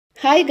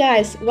Hi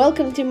guys,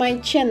 welcome to my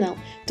channel.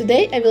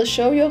 Today I will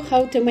show you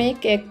how to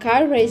make a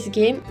car race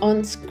game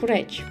on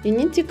Scratch. You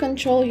need to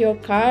control your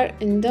car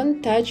and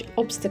don't touch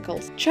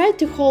obstacles. Try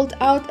to hold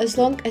out as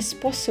long as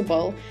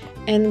possible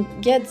and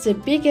get the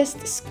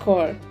biggest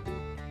score.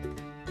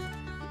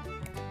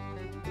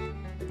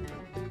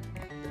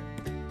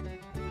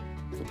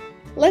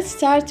 Let's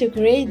start to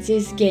create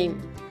this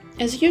game.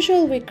 As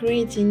usual, we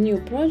create a new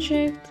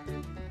project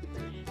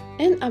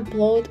and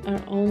upload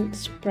our own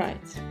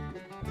sprites.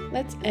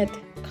 Let's add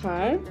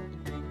car,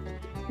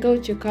 go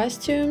to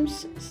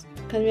costumes,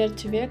 convert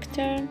to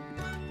vector,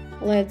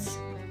 let's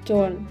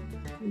turn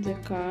the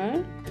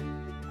car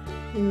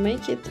and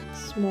make it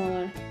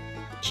smaller,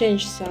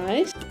 change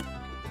size.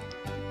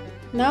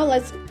 Now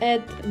let's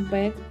add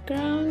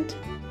background,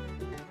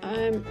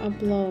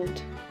 upload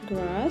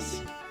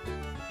grass,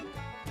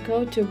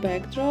 go to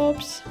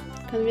backdrops,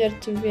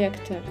 convert to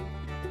vector,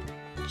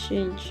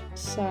 change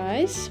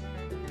size,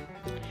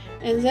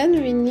 and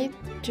then we need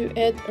to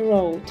add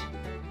road.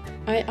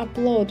 I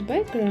upload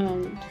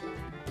background,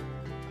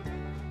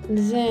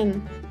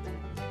 then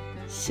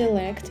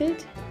select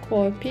it,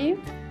 copy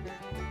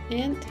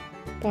and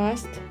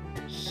paste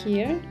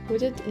here,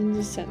 put it in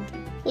the center.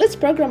 Let's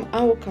program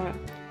our car.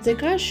 The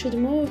car should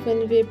move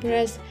when we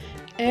press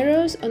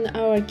arrows on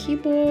our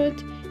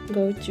keyboard,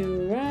 go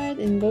to right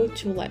and go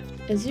to left.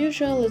 As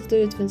usual, let's do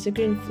it when the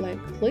green flag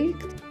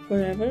clicked,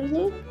 forever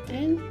loop,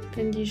 and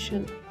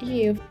condition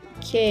if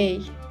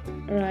K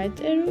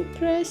right arrow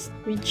pressed,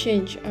 we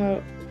change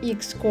our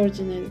X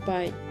coordinate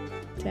by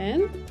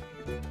 10,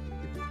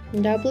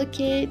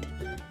 duplicate,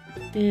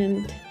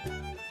 and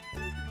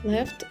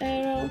left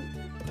arrow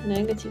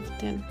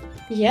 -10.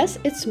 Yes,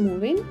 it's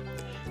moving.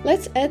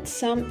 Let's add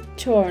some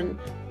turn.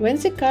 When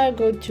the car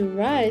goes to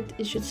right,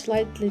 it should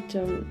slightly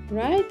turn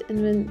right,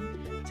 and when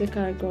the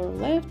car goes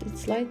left, it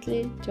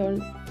slightly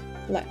turn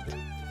left.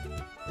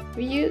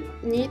 We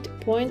need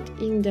point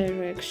in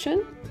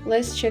direction.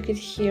 Let's check it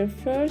here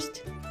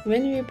first.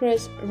 When we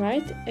press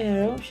right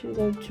arrow, it should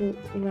go to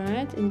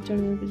right and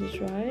turn opposite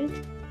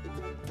right,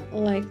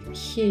 like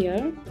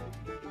here,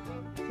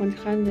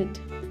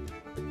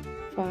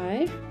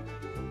 105.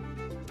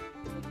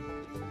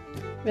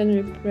 When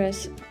we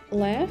press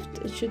left,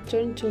 it should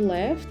turn to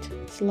left,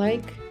 it's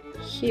like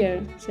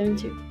here,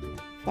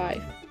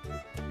 75.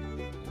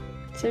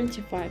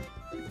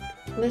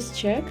 Let's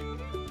check.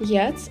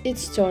 Yes,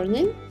 it's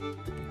turning,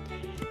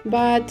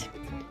 but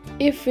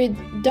if we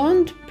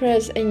don't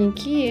press any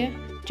key,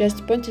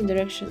 just point in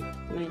direction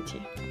 90.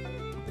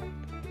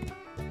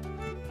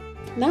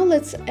 Now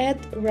let's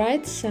add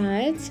right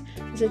sides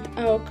that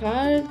our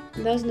car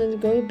does not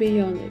go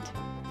beyond it.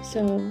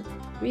 So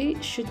we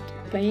should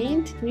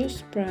paint new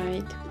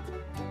sprite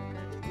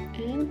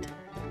and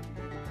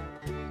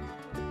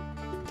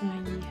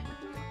tiny.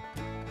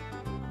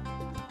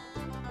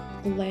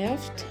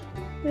 Left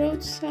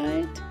road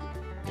side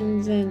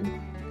and then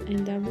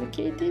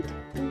duplicate it,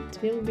 and it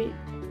will be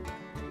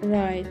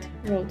right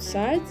road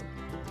side.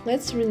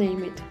 Let's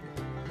rename it.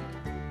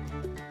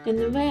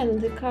 And when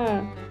the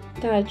car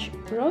touch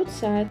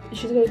roadside, it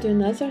should go to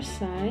another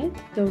side.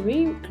 So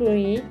we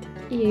create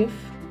if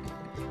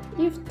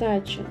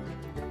touch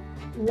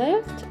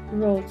left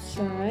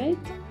roadside,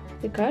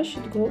 the car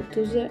should go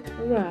to the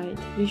right.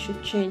 We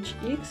should change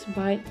X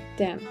by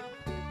 10.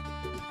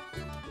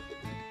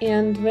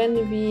 And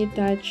when we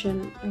touch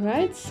on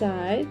right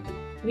side,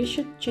 we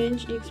should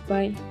change X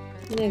by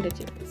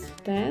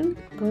 -10,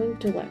 going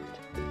to left.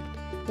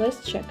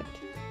 Let's check it.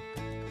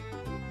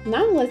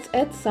 Now let's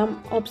add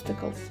some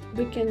obstacles.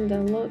 We can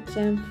download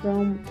them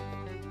from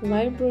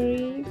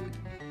library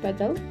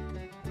pedal,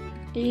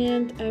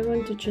 and I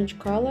want to change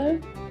color.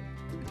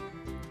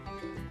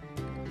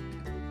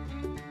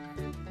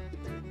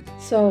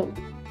 So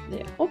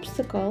the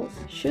obstacles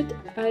should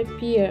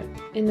appear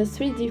in the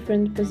 3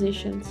 different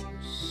positions: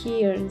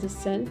 here in the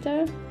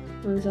center,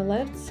 on the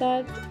left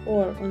side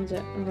or on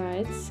the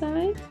right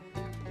side,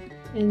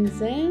 and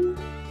then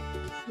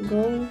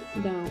go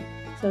down.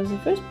 So the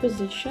first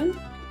position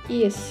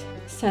is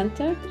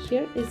center,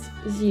 here is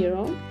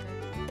 0,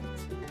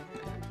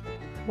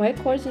 y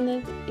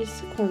coordinate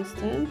is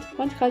constant,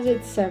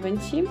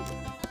 170,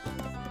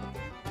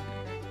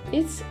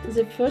 it's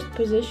the first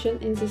position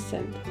in the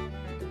center.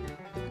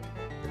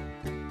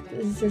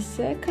 The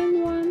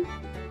second one,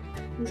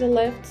 on the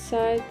left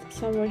side,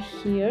 somewhere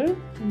here,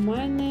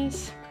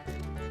 -100.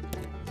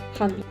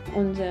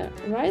 On the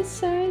right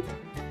side,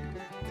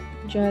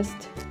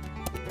 just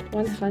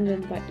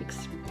 100 by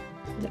X.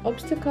 The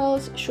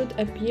obstacles should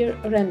appear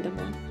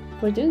randomly.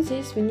 For doing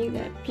this, we need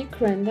a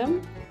pick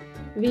random.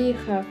 We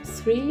have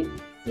 3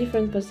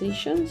 different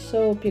positions,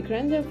 so pick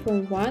random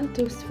from 1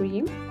 to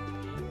 3.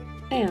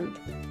 And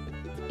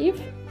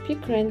if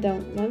pick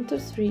random 1 to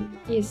 3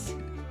 is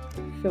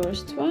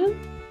first one,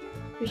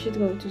 we should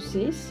go to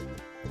this.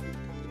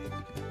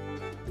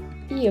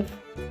 If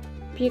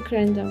pick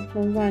random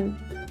from 1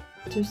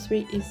 to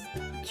 3 is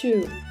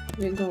 2,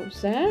 we go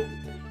there.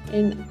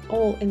 In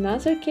all in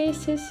other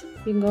cases,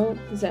 we go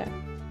there.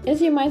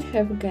 As you might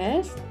have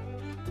guessed,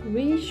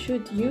 we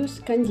should use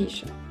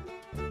condition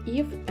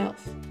if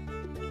else.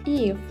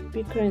 If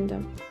pick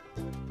random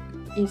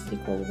is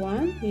equal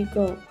 1, we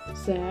go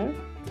there,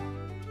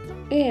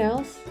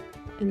 else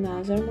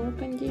another more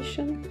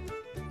condition.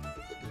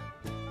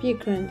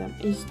 Pick random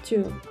is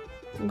 2,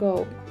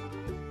 go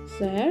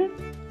there,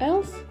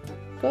 else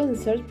go in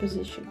third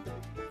position.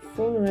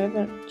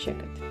 Forever check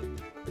it.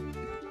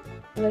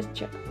 Let's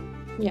check.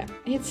 Yeah,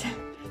 it's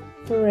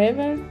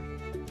forever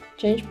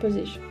change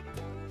position.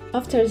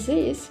 After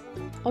this,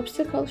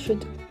 obstacle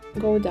should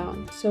go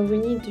down, so we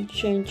need to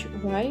change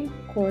y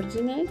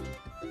coordinate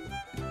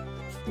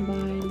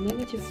by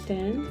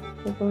 -10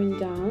 for going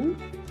down,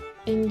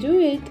 and do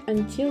it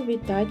until we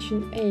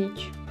touching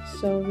h.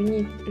 So we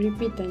need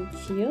repeat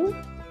until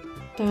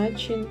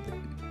touching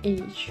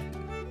h.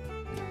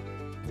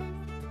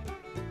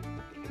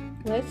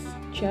 Let's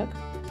check.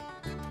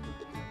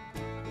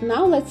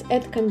 Now let's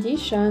add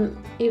condition.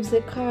 If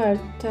the car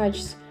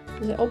touches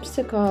the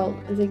obstacle,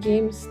 the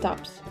game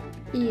stops.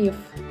 If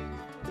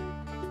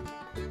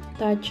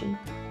touching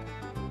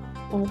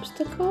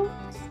obstacle,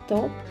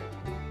 stop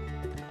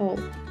all.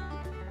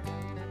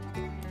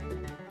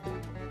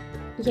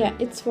 Yeah,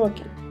 it's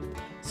working.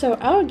 So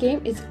our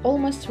game is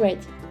almost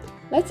ready.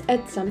 Let's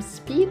add some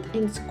speed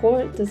and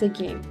score to the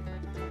game.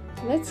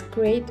 Let's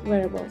create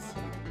variables.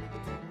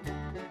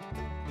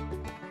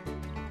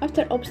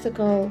 After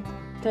obstacle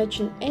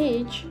touching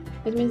H,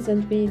 it means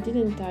that we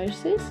didn't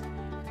touch this.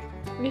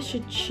 We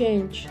should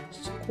change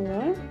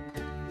score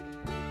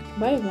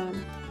by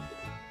 1.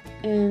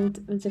 And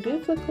with the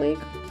green flag click,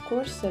 of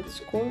course, set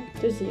score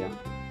to 0.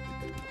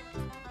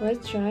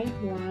 Let's try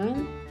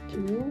 1,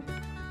 2,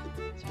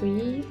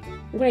 3.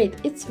 Great,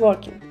 it's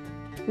working.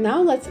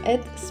 Now let's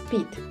add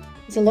speed.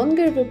 The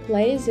longer we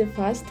play, the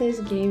faster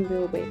the game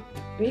will be.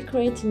 We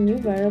create a new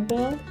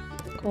variable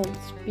called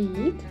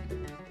speed,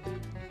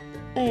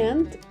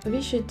 and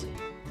we should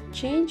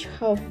change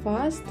how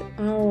fast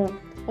our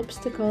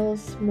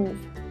obstacles move.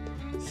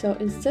 So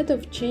instead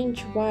of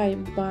change y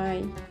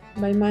by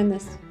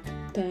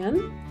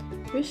 -10,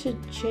 we should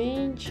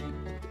change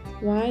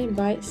y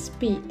by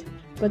speed.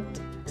 But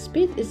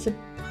speed is a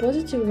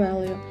positive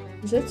value,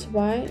 that's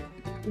why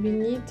we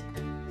need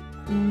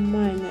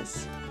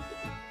minus.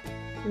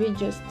 We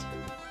just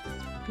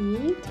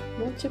speed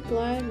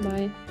multiply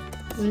by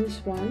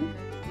 -1,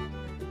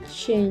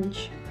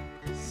 change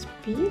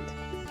speed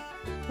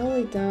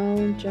only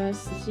down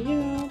just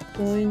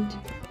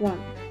 0.1,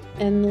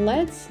 and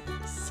let's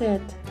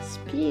set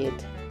speed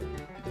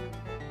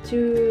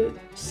to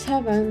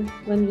 7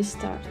 when we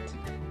start.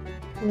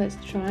 Let's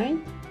try.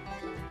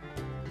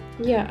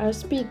 Yeah, our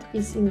speed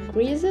is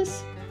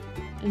increases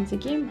and the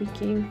game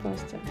became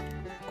faster.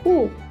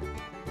 Cool,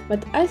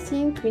 but I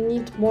think we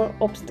need more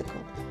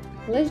obstacle.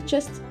 Let's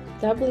just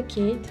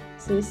duplicate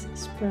this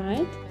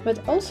sprite, but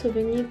also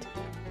we need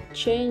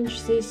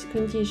change this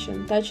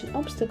condition, touching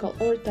obstacle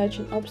or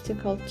touching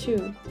obstacle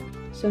 2.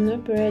 So no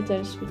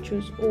operators, we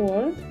choose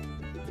or,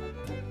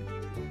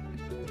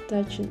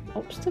 touching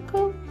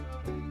obstacle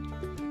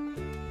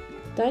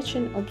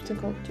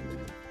 2.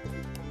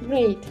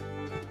 Great.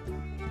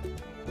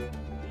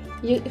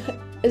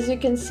 As you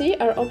can see,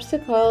 our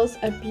obstacles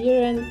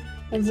appearing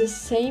at the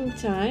same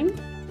time.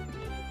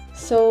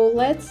 So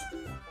let's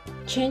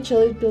change a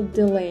little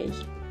delay.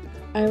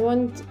 I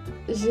want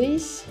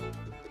this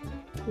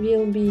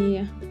will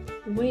be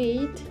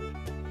wait,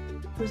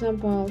 for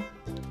example,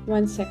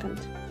 1 second,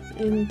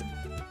 and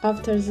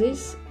after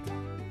this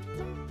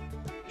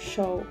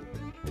show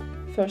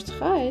first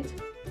height,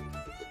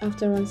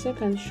 after 1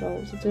 second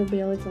shows. It will be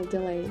a little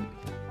delay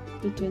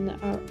between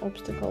our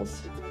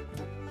obstacles.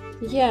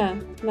 Yeah,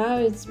 now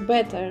it's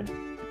better.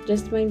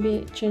 Just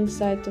maybe change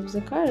side of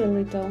the car a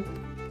little.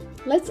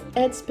 Let's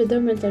add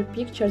speedometer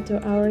picture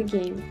to our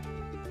game.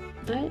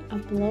 I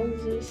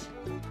upload this.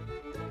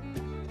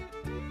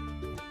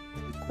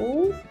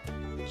 Cool.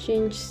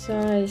 Change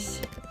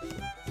size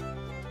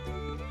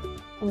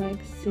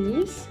like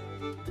this,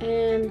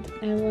 and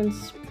I want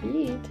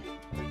speed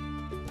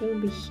will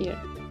be here,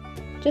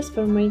 just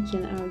for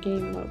making our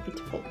game more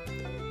beautiful.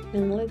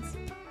 And let's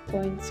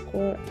point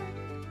score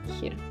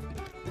here.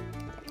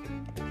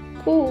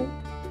 Cool.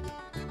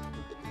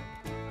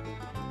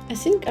 I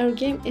think our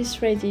game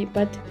is ready,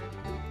 but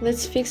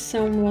let's fix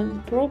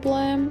one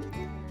problem.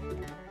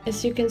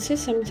 As you can see,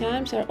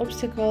 sometimes our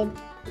obstacle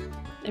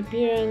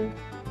appearing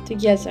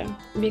together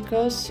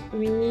because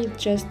we need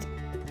just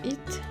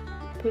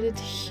put it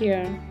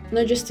here,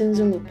 not just in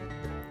the loop.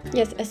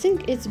 Yes, I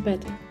think it's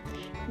better.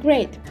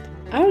 Great,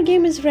 our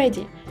game is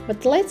ready,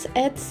 but let's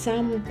add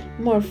some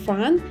more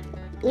fun.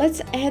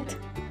 Let's add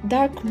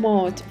dark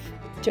mode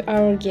to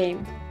our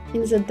game.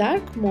 In the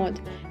dark mode,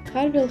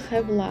 car will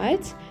have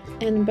lights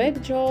and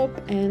backdrop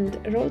and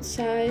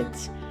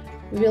roadsides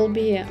will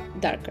be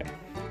darker.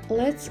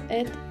 Let's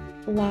add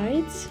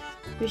lights.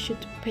 We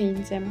should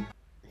paint them.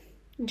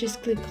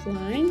 Just click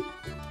line.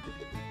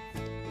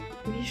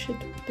 We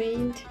should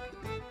paint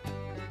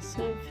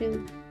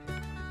something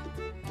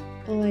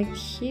like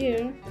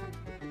here.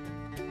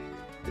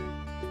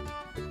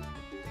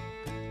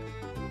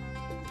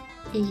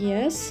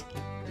 Yes,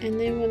 and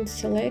I want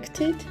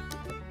selected,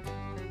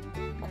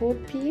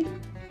 copy,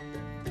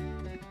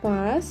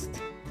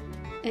 paste,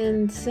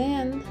 and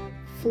then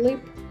flip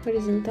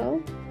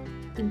horizontal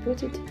and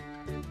put it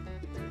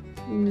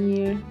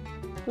near.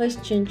 Let's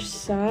change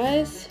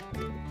size.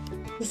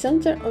 The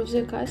center of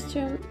the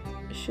costume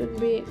should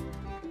be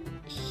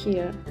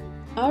here.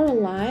 Our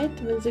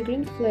light, when the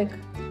green flag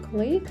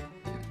click,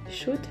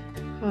 should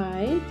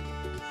hide,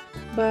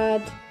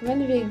 but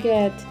when we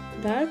get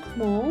dark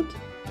mode,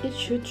 it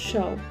should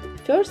show.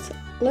 First,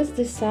 let's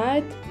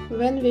decide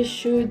when we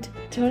should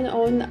turn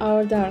on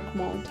our dark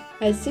mode.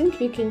 I think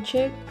we can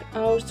check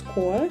our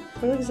score.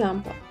 For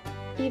example,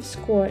 if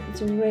score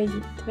is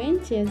already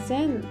 20,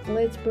 then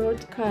let's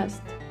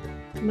broadcast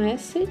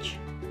message,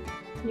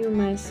 new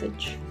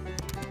message,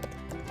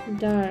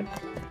 dark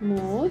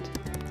mode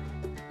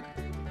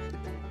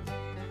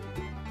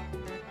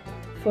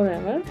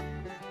forever.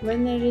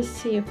 When I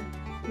receive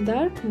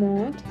dark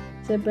mode,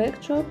 the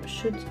backdrop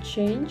should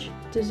change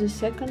to the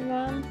second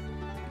one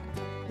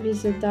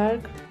with the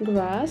dark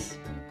grass.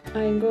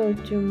 I go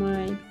to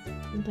my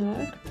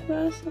dark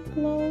grass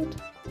upload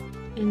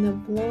and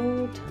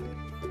upload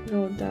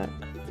raw dark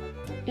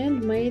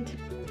and made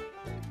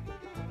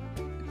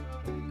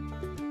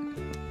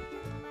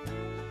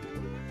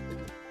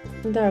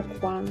dark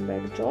one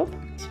backdrop.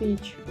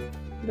 Switch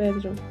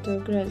backdrop to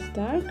grass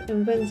dark,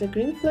 and when the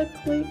green flag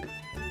click,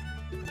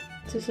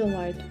 to the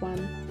light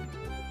one.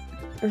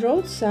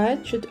 Road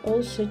side should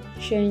also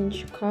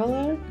change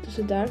color to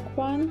the dark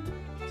one,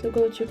 so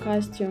go to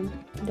costume,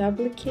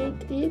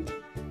 duplicate it,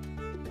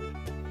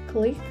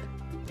 click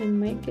and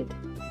make it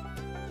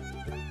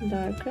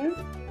darker,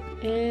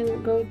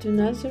 and go to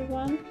another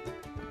one,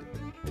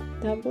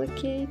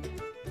 duplicate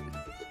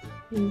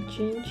and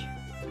change.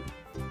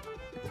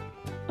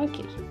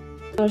 Okay,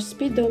 our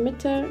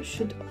speedometer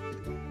should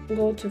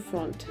go to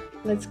front.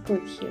 Let's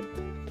click here.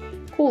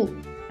 Cool.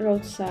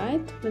 Road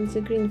side, when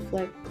the green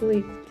flag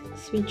clicked,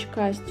 switch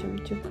costume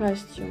to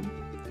costume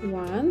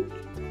 1.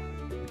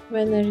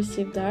 When I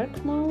receive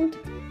dark mode,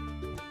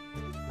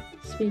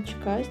 switch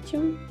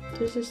costume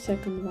to the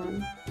second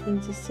one,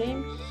 and the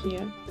same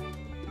here.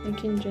 I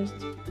can just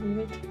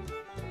move it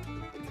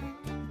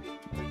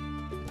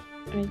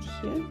right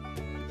here.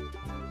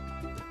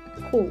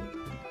 Cool.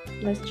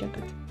 Let's check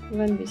it.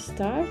 When we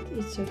start,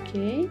 it's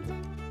okay,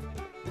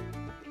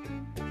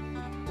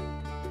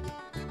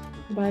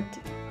 but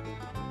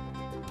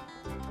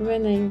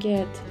when I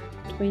get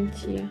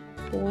 20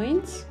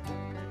 points,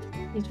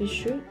 it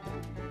should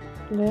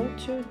go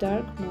to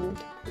dark mode.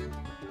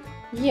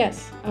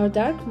 Yes, our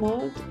dark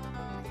mode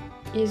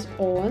is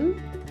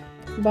on,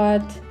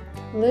 but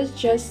let's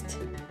just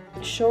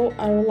show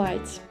our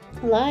lights.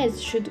 Lights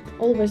should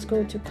always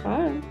go to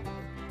car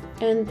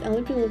and a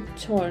little bit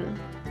turn,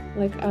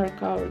 like our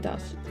car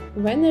does.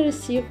 When I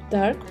receive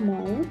dark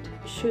mode,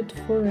 should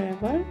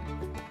forever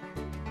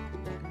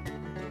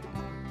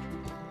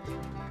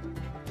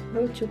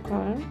go to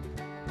car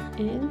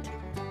and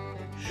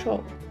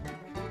show,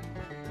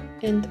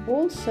 and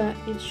also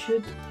it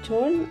should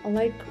turn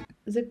like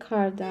the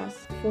car does.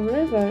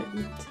 Forever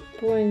it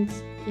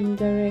points in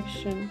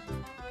direction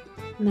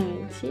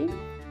 90,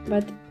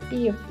 but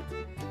if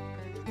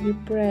we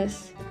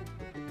press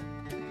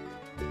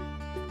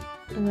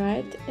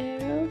right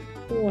arrow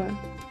or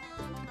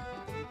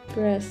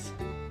press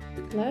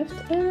left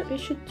arrow, it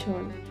should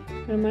turn.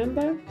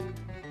 Remember,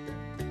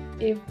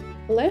 if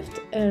left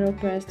arrow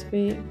pressed,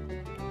 we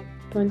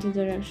point in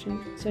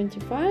direction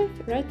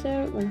 75, right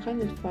arrow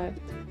 105.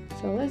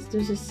 So let's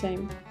do the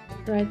same.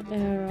 Right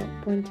arrow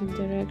pointing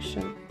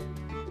direction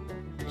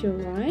to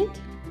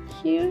right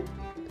here,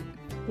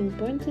 and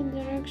point in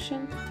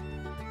direction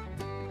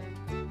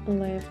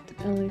left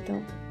a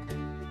little.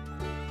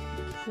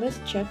 Let's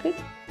check it.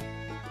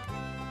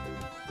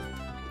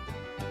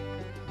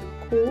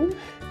 Cool.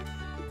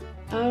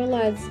 Our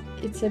lights,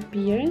 it's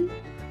appearing,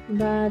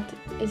 but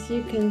as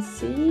you can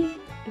see,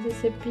 it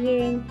is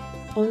appearing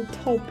on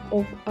top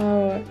of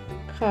our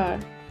car.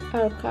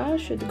 Our car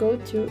should go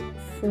to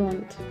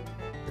front.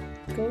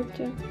 Go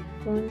to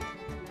front.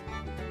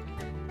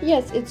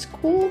 Yes, it's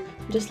cool.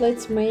 Just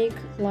let's make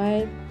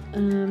light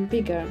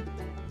bigger.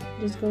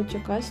 Just go to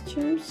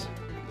costumes.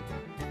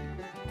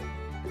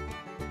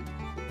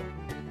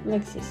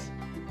 Like this.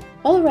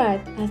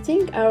 Alright, I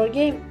think our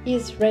game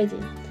is ready.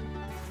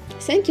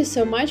 Thank you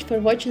so much for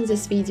watching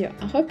this video.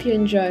 I hope you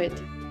enjoyed.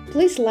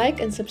 Please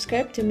like and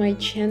subscribe to my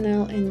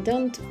channel, and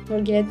don't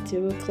forget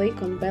to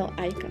click on bell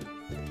icon.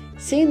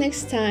 See you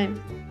next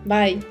time.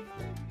 Bye!